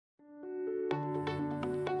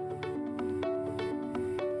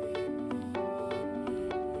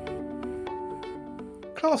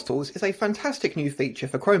ClassTools is a fantastic new feature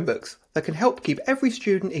for Chromebooks that can help keep every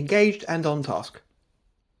student engaged and on task.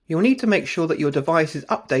 You'll need to make sure that your device is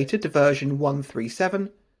updated to version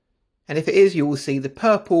 137, and if it is, you will see the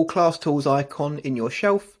purple ClassTools icon in your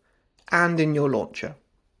shelf and in your launcher.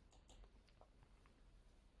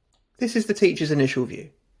 This is the teacher's initial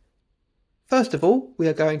view. First of all, we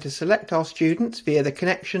are going to select our students via the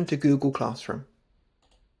connection to Google Classroom.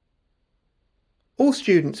 All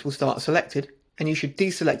students will start selected, and you should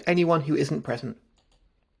deselect anyone who isn't present.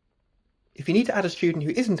 If you need to add a student who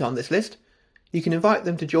isn't on this list, you can invite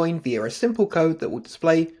them to join via a simple code that will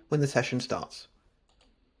display when the session starts.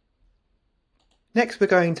 Next, we're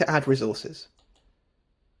going to add resources.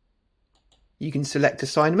 You can select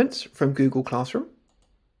assignments from Google Classroom.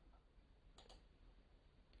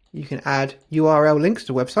 You can add URL links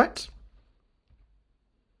to websites.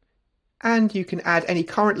 And you can add any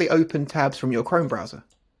currently open tabs from your Chrome browser.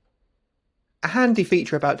 A handy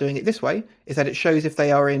feature about doing it this way is that it shows if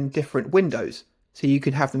they are in different windows, so you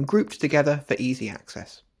can have them grouped together for easy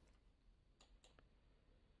access.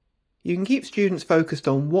 You can keep students focused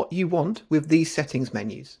on what you want with these settings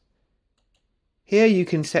menus. Here you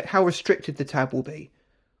can set how restricted the tab will be,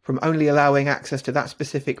 from only allowing access to that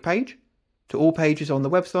specific page, to all pages on the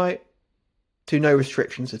website, to no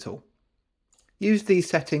restrictions at all. Use these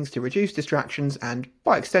settings to reduce distractions and,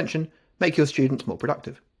 by extension, make your students more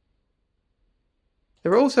productive.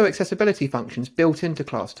 There are also accessibility functions built into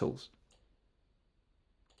ClassTools.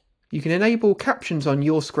 You can enable captions on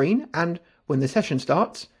your screen and, when the session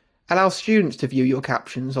starts, allow students to view your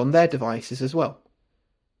captions on their devices as well.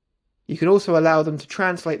 You can also allow them to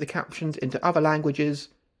translate the captions into other languages,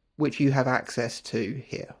 which you have access to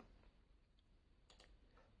here.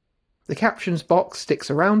 The captions box sticks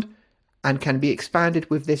around and can be expanded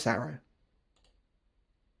with this arrow.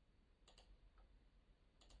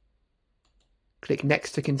 Click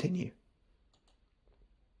Next to continue.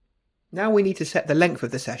 Now we need to set the length of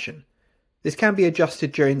the session. This can be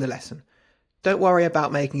adjusted during the lesson. Don't worry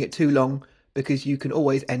about making it too long because you can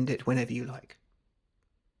always end it whenever you like.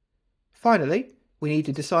 Finally, we need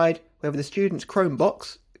to decide whether the student's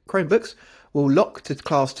Chromebooks will lock to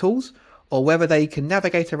ClassTools or whether they can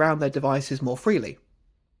navigate around their devices more freely.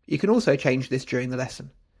 You can also change this during the lesson.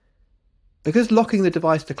 Because locking the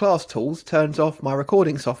device to ClassTools turns off my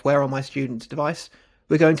recording software on my student's device,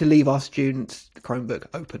 we're going to leave our student's Chromebook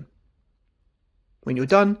open. When you're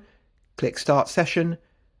done, click Start Session,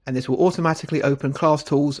 and this will automatically open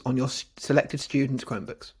ClassTools on your selected student's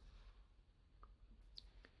Chromebooks.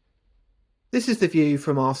 This is the view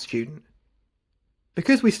from our student.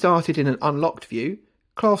 Because we started in an unlocked view,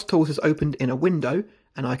 ClassTools has opened in a window,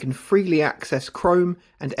 and I can freely access Chrome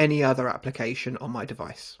and any other application on my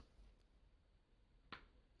device.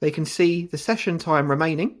 They can see the session time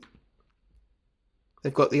remaining.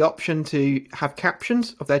 They've got the option to have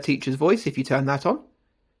captions of their teacher's voice if you turn that on.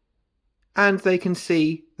 And they can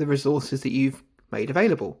see the resources that you've made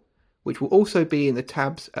available, which will also be in the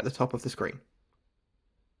tabs at the top of the screen.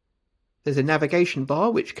 There's a navigation bar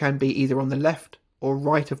which can be either on the left or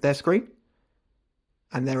right of their screen.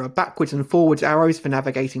 And there are backwards and forwards arrows for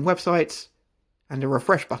navigating websites and a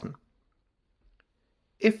refresh button.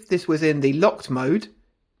 If this was in the locked mode,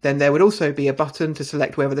 then there would also be a button to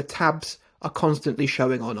select whether the tabs are constantly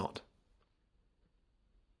showing or not.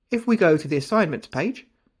 If we go to the assignments page,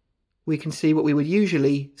 we can see what we would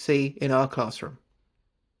usually see in our classroom.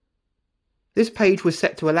 This page was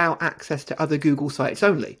set to allow access to other Google sites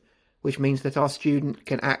only, which means that our student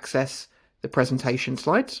can access the presentation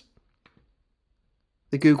slides,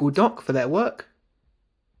 the Google Doc for their work.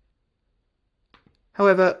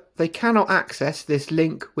 However, they cannot access this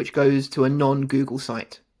link which goes to a non-Google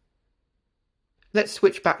site. Let's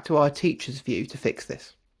switch back to our teacher's view to fix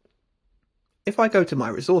this. If I go to my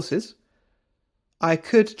resources, I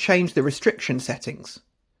could change the restriction settings.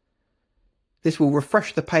 This will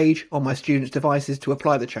refresh the page on my students' devices to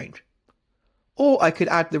apply the change. Or I could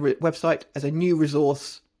add the website as a new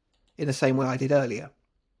resource in the same way I did earlier.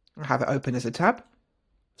 I have it open as a tab,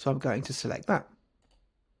 so I'm going to select that.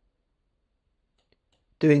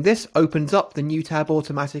 Doing this opens up the new tab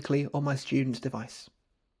automatically on my student's device.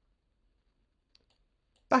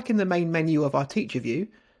 Back in the main menu of our teacher view,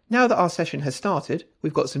 now that our session has started,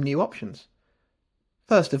 we've got some new options.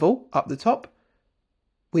 First of all, up the top,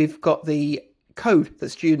 we've got the code that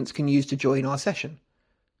students can use to join our session.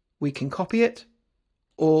 We can copy it,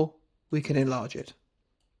 or we can enlarge it.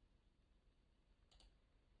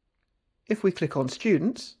 If we click on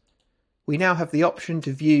Students, we now have the option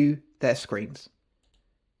to view their screens.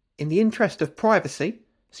 In the interest of privacy,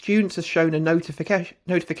 students are shown a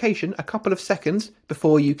notification a couple of seconds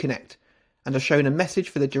before you connect, and are shown a message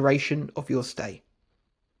for the duration of your stay.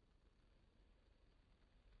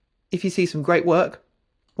 If you see some great work,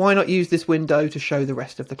 why not use this window to show the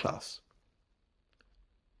rest of the class?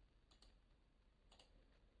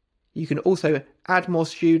 You can also add more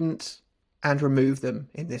students and remove them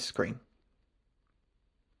in this screen.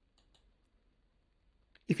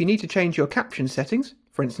 If you need to change your caption settings,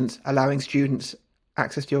 for instance, allowing students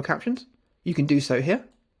access to your captions, you can do so here.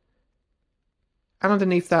 And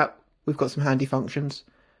underneath that, we've got some handy functions.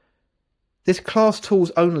 This Class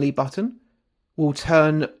Tools Only button will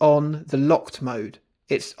turn on the locked mode.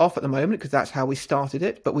 It's off at the moment because that's how we started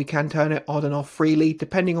it, but we can turn it on and off freely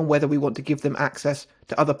depending on whether we want to give them access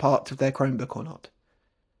to other parts of their Chromebook or not.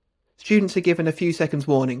 Students are given a few seconds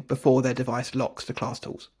warning before their device locks to Class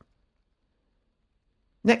Tools.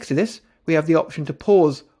 Next to this, we have the option to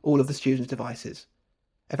pause all of the students' devices,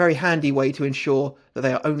 a very handy way to ensure that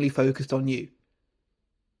they are only focused on you.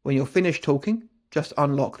 When you're finished talking, just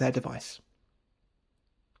unlock their device.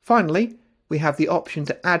 Finally, we have the option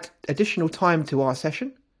to add additional time to our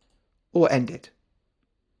session or end it.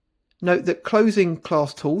 Note that closing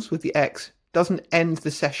Class Tools with the X doesn't end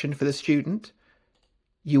the session for the student.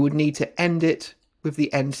 You would need to end it with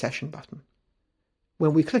the End Session button.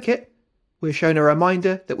 When we click it, we're shown a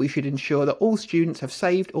reminder that we should ensure that all students have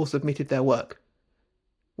saved or submitted their work.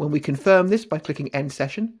 When we confirm this by clicking End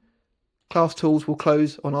Session, Class Tools will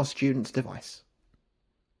close on our student's device.